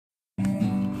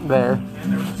there.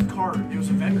 And there was this cart. It was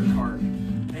a vendor cart.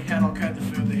 They had all kinds of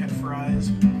food. They had fries.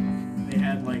 They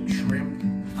had like shrimp.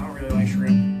 I don't really like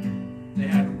shrimp. They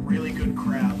had really good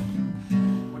crab.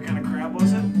 What kind of crab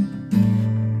was it?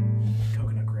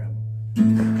 Coconut crab.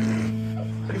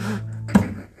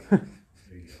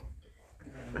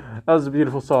 That was a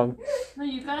beautiful song. No,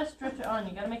 you gotta stretch it on.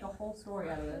 You gotta make a whole story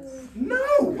out of this.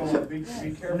 No! Be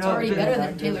careful. It's already better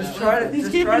than Taylor Just Swift. try to, He's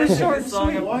just keeping try it to short sing the song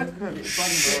and of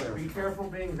What? Be careful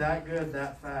being that good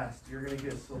that fast. You're gonna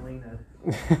get Selena.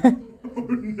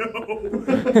 No!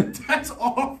 That's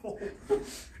awful!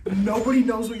 Nobody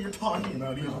knows what you're talking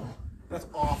about, either. That's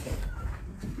awful.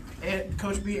 And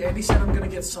Coach B, Andy said I'm gonna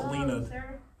get Selena.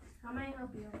 Sir, how may I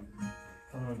help you?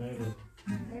 Oh, David.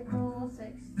 April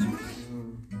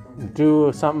 6th.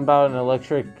 Do something about an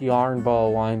electric yarn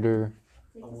ball winder.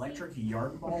 Electric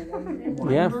yard ball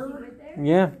Yeah. winder?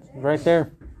 Yeah, right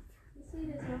there. The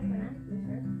seat is open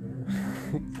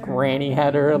after, sir. Granny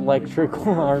had her electric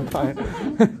yarn binder.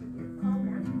 Calm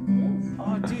down.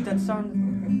 Oh, dude, that sounds.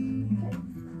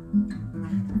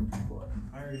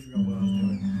 I already forgot what I was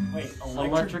doing. Wait,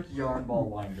 Electric yarn ball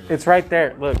winder. It's right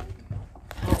there. Look.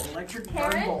 Oh, electric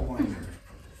yard Karen? ball winder.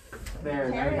 There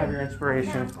you have your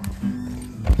inspiration.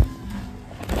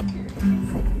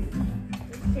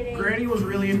 Just kidding. Granny was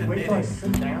really into Wait till I knitting.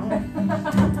 sit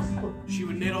down. She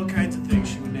would knit all kinds of things.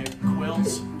 She would knit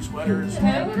quilts, sweaters,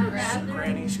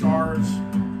 granny scarves,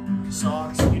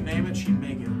 socks, you name it, she'd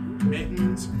make it.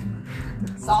 Mittens.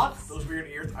 Socks? Those weird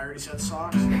ears. I already said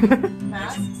socks.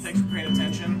 Masks? Thanks for paying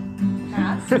attention.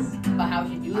 Masks? But how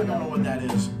would you do I it don't know though? what that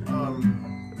is.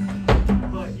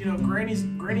 But you know, Granny's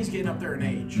getting up there in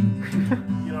age. You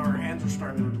know, her hands are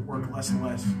starting to work less and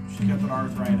less. She got that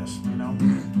arthritis. You know.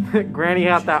 Granny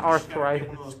had that She's gotta arthritis.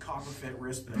 get one of those copper fit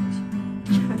wrist things.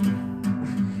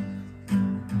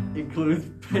 Includes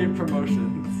paid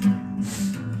promotions.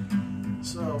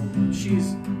 So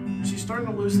she's starting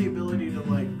to lose the ability to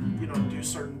do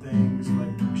certain things.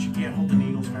 Like she can't hold the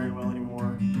needles very well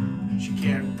anymore. She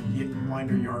can't wind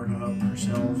her yarn up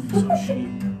herself. So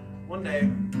one day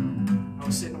I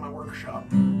was sitting in my workshop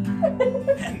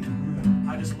and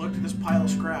I just looked at this pile of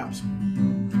scraps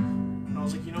and I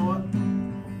was like, you know what?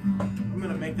 I'm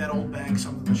gonna make that old bag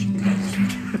something that she can use.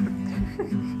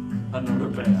 Another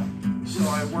band. So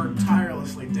I worked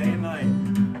tirelessly day and night,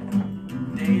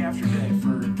 day after day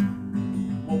for,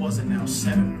 what was it now,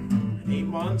 7, 8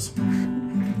 months?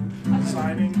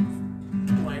 Designing,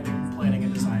 planning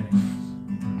and designing.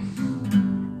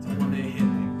 Until one day it hit me.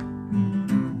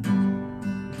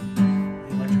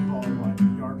 The electric ball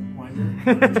yard winder.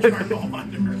 Yard ball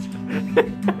winder.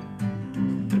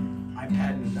 I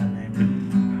patented that name.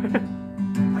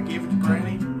 I gave it to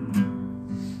Granny.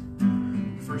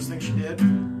 First thing she did,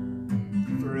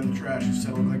 threw it in the trash and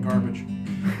said it looked like garbage.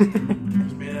 It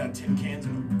was made out of tin cans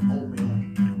and oatmeal.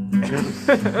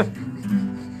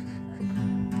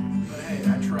 But hey,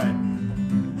 I tried.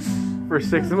 For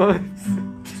 6 months. So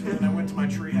then I went to my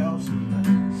tree house.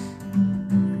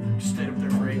 Stayed up there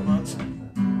for 8 months. I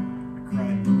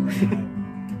cried every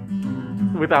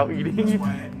night. Without That's eating.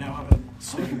 why I now have a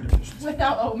sodium deficiency.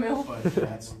 Without oatmeal. But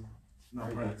that's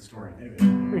not part of the story. Anyway.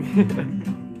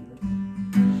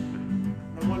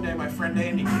 Then one day my friend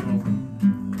Andy came over.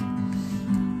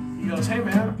 He goes, hey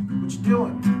man, what you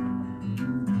doing?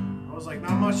 I was like,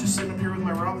 not much, just sitting up here with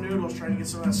my ramen noodles trying to get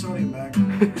some of that sodium back.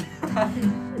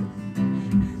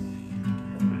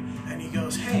 And he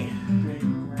goes, hey,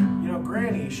 you know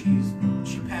Granny, she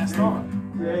passed on.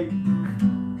 Great.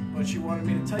 But she wanted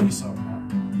me to tell you something.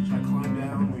 So I climbed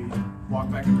down, we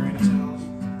walked back to Granny's house.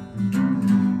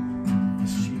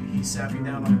 He sat me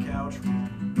down on the couch, we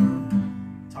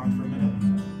talked for a minute.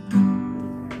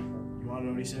 You want to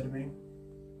know what he said to me?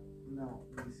 No.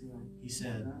 He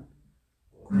said,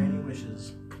 Granny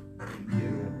wishes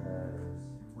you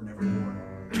were never born.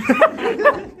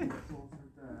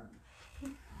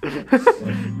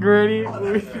 Granny, Oh,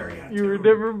 that's very you were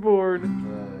never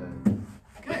born.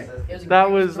 Okay. That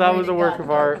was a work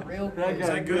of art. Is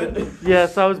that good?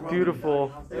 Yes, that was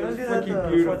beautiful. It was freaking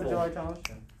beautiful.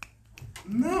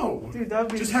 No. Dude,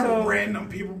 that'd be Just have so... random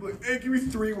people be like, hey, give me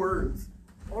 3 words.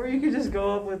 Or you could just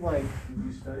go up with like...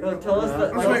 tell us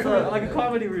that, like a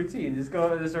comedy routine. Just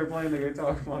go and just start playing the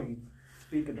guitar while you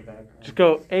speak in the background. Just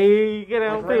go, hey, get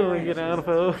out, Like Phil, Ray get out, Ranch.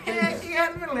 Phil.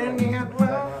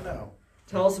 No.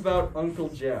 Tell us about Uncle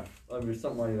Jeff, or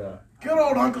something like that. Good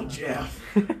old Uncle Jeff.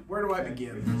 Where do I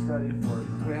begin?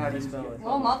 Wait, how do you spell it?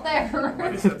 Well, not there.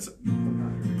 Why does that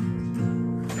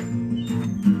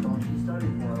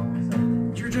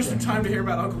You're just in time to hear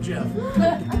about Uncle Jeff. Where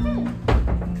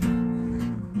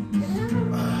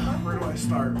do I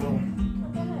start? Well,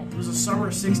 it was a summer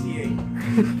of '68.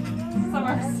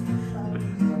 Summers.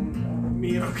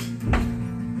 Me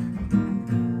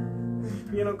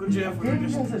and Uncle Jeff were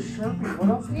just a Sharpie. What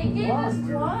else? They gave us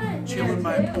one. chilling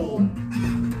by a pool.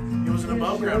 It was an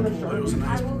above ground pool. It was a I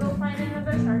nice will pool. go find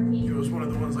another It Sharpie. was one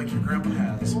of the ones like your grandpa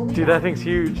has. Dude, that thing's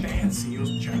huge. Fancy. It was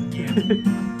gigantic.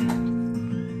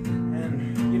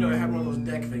 And, you know, it had one of those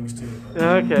deck things too.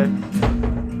 Okay.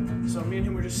 So me and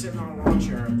him were just sitting on a lawn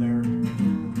chair up there.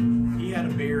 He had a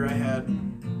beer. I had,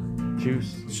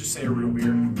 Juice. let's just say, a real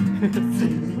beer.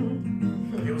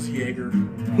 It was Jaeger.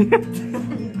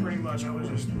 Pretty much, I was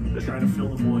just trying to fill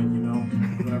the void, you know,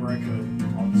 whatever I could.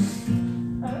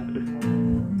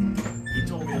 He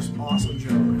told me this awesome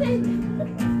joke, but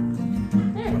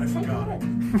I forgot it.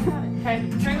 Okay,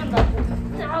 drink them both.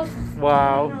 No.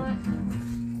 Wow.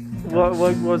 What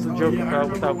was the Oh, joke yeah, I about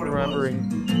remember without what it was. remembering?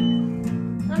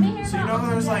 Let me hear So you know about how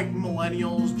there's one. like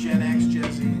millennials, Gen X,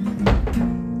 Gen Z?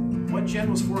 What gen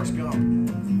was Forrest Gump?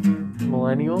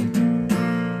 Millennial?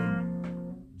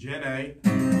 Gen A.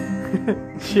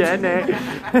 Gen A.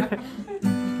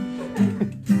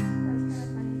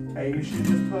 Hey, you should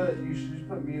just put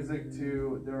music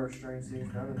to There Are Strange Things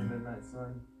Down in the Midnight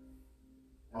Sun.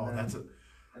 And Oh, then- that's a.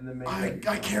 And then make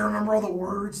I can't remember all the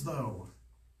words though.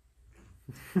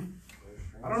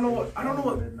 I don't know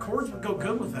what chords would go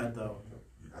good with that though.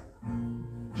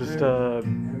 Just, Have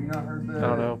you not heard the? I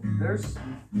don't know. There's,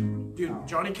 Dude,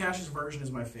 Johnny Cash's version is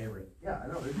my favorite. yeah, I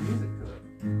know. There's music to it.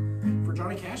 For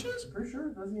Johnny Cash's? Pretty sure.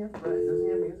 Doesn't he have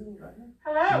music right here?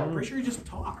 I'm Hello, pretty sure he just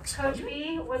talks. Coach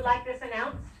B would like this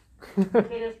announced.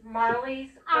 It is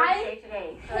Marley's birthday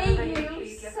today. So hate everybody you make sure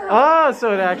you give so her Oh,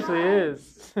 so it actually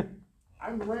is.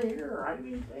 I'm right here. I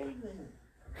need anything.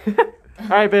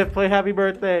 Alright, Biff, play Happy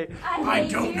Birthday. I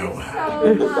hate don't you know how.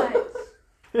 so much.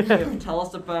 Tell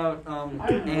us about I'm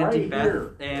Auntie right Beth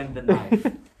here. and the knife.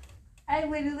 I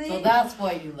literally. So that's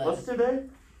why you What's left. today?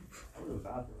 I'm in the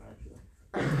bathroom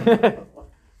actually.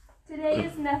 Today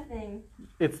is nothing.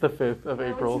 It's the 5th of No,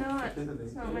 April. It's not.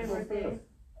 It's not my birthday.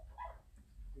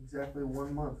 Exactly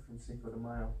 1 month from Cinco de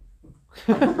Mayo.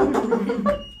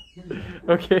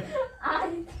 Okay.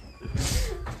 I'm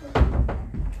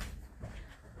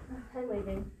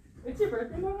leaving. It's your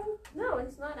birthday, Mom? No,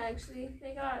 it's not actually.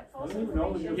 They got false I don't even know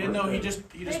information. Yeah, no, he just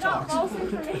They got talks. false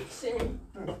information.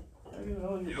 I don't even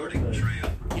know your birthday.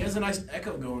 He has a nice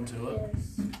echo going to it.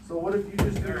 Yes. So what if you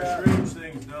just did that?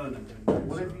 things done.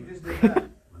 What if you just did that?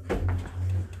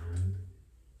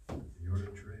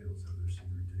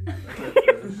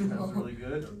 That's really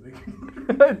good.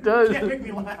 It does. Can't make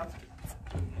me laugh.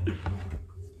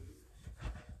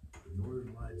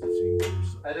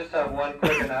 I just have one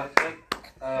quick announcement.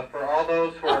 For all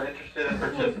those who are interested in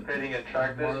participating in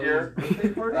track this year,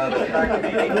 the track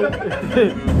meeting has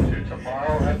been moved to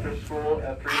tomorrow after school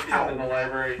at 3 p.m. in the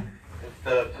library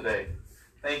instead of today.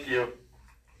 Thank you.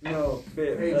 No,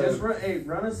 Hey, just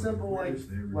run a simple like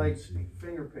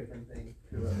finger picking thing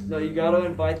to it. no, you gotta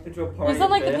invite them to a party. You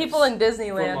sound like the at people in Biff's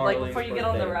Disneyland, for like Marley's before you get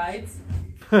on the birthday.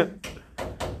 rides.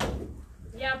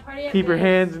 Yeah, party at Keep your Biff's.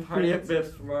 hands in Party at free.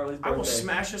 Biff's for Marley's birthday. I will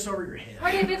smash this over your head.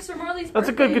 Party at Biff's for Marley's That's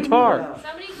a birthday. good guitar. Yeah.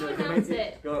 Somebody go Yeah, announce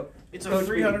it. Go, It's a Coach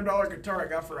B. $300 guitar I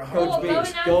got for a Cool, Coach hug. B, go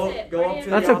announce go it. go Party up to at the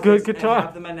That's a good office and guitar.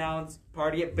 have them announce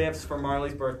party at Biff's for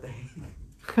Marley's birthday.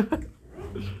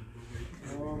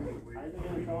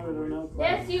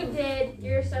 Yes, you did.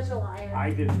 You're such a liar.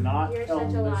 I did not You're tell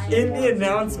such a Miss liar. In the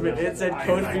announcement, it said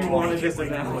Coach B wanted this make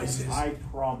announced. noises. I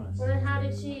promise. Well, then how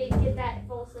did she get that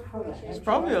false information? It's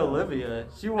probably Olivia.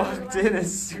 She walked in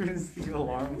as soon as the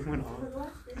alarm went off.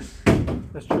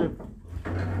 That's true.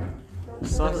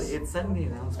 Sus. It said in the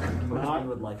announcement Coach B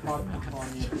would like this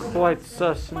announced. Quite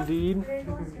sus indeed. No,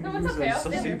 it's okay. I'll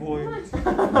Sussy stay. boy.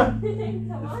 Come on.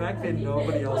 The fact that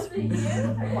nobody else.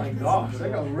 Oh my gosh,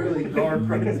 that got really dark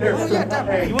right there. Oh, yeah, that-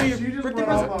 Hey, you want your she just birthday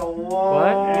went off on a long.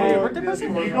 What? Your birthday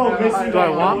present? You go missing. Do I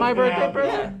want my birthday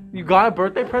present? You got a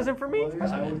birthday present for me?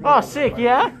 Oh, sick,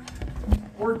 yeah?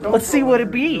 Let's see what it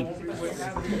be.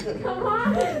 Come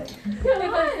on.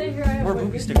 Come on. More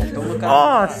movie stickers. Don't look Oh,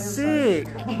 out. sick.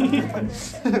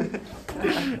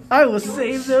 I will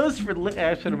save those for I should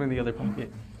have them in the other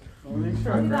pocket. Make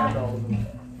sure I grabbed all of them.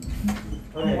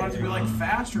 You want it to be like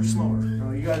fast or slower? No,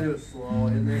 you gotta do it slow,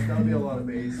 and there's gotta be a lot of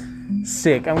bass.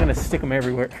 Sick. I'm gonna stick them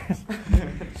everywhere.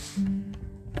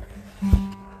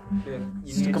 You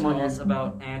need to tell us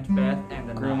about Aunt Beth and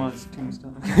the Grandma's knife.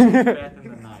 tombstone. Aunt Beth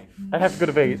and the knife. I have to go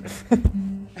to Vegas.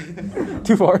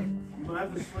 Too far. You might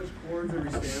have to switch chords every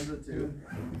stanza too.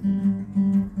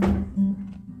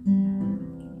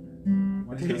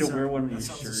 I think you need to wear one on your That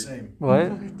sounds the shirt. same. What? I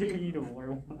think you need to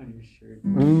wear one on your shirt.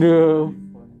 No.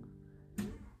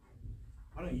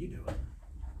 Why don't you do it?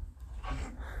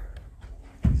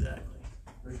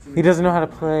 He doesn't know how to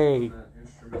play.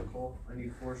 Instrumental. I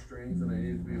need 4 strings and I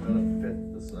need to be about a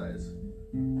fifth the size.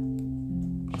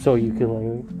 So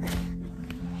ukulele.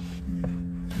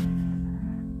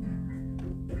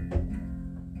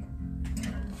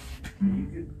 You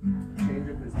could change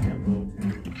up his tempo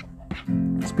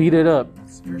too. Speed it up.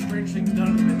 Your strange things done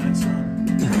in the midnight sun.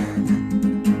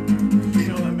 You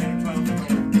know that man found the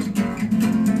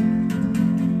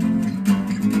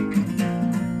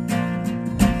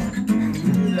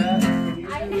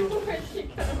I know where she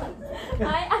goes.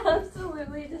 I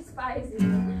absolutely despise you.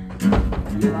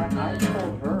 I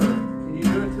told her. Can you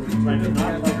do it to the tune of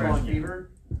Cat's Scratch Fever?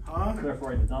 Huh?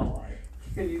 Therefore, I did not lie.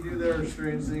 Can you do their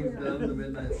strange things done in the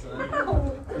midnight sun?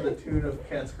 To the tune of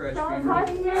Cat Scratch Don't Fever? touch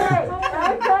me!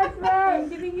 Don't touch me! I'm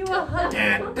giving you a hug.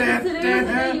 Dad, Today was the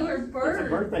day you were It's a birthed.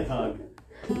 birthday hug.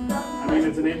 I mean,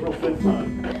 it's an April 5th hug.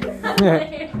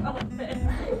 Get off of me.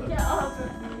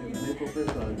 It's an April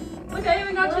 5th hug. Look, I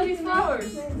even got you these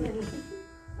flowers.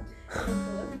 I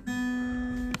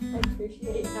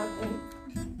appreciate nothing.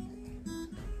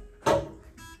 Wait,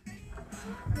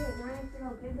 now I have to go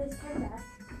give this pen back.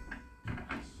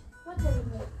 What is it?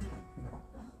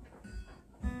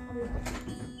 I'll be back.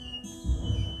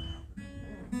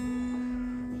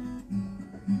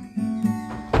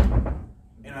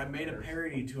 And I made a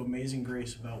parody to Amazing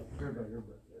Grace about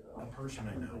a person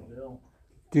I know.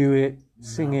 Do it.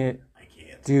 Sing it. I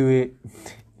can't. Do it.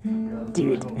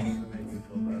 Do it. To make me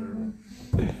feel better.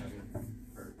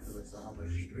 Because I saw how much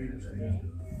strange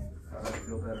I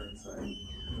feel better inside.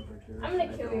 I'm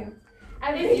gonna kill you.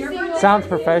 Sounds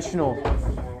professional.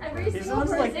 Every He single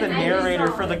sounds like the person I narrator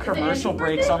know. for the It's commercial Andy's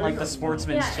breaks birthday. on like the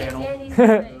Sportsman's Yeah, channel. it's Andy's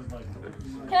birthday.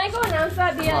 Can I go announce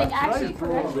that? Be like actually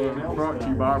professional. Brought to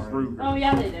you by Fruit. Oh,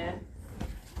 yeah, they did.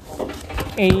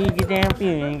 Hey, get down,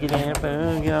 get down,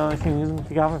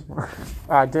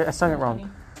 I sung it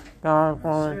wrong. No.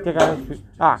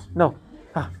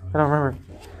 I don't remember.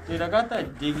 Dude, I got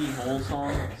that Diggy Hole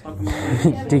song.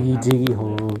 Diggy, diggy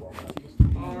hole.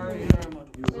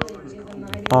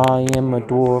 I am a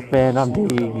dwarf and I'm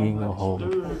digging a hole.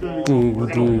 Diggy,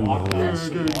 diggy hole.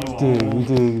 Diggy,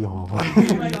 diggy hole.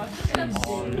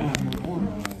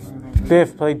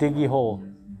 Biff, play Diggy Hole.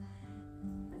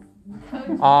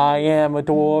 I am a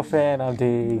dwarf and I'm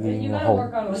digging a hole.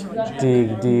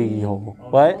 Diggy, diggy hole.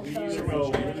 What?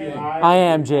 I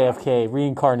am JFK,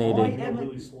 reincarnated.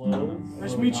 Nice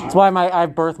to meet you. That's why I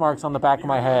have birthmarks on the back of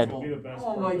my head. If I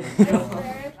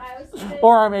was to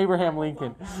Or I'm Abraham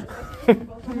Lincoln.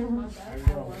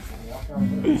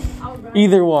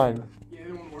 Either one.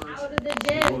 out of the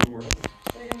gym,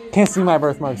 Can't see my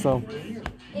birthmarks though.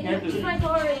 and you keep my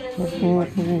car in and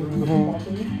leave.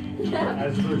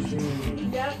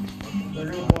 Yep.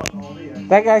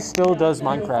 That guy still does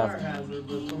Minecraft.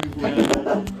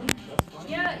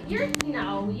 Yeah, you would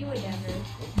never. You would never.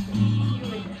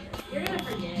 You're gonna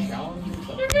forget.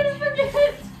 You're gonna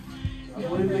forget.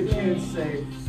 What did the kids say?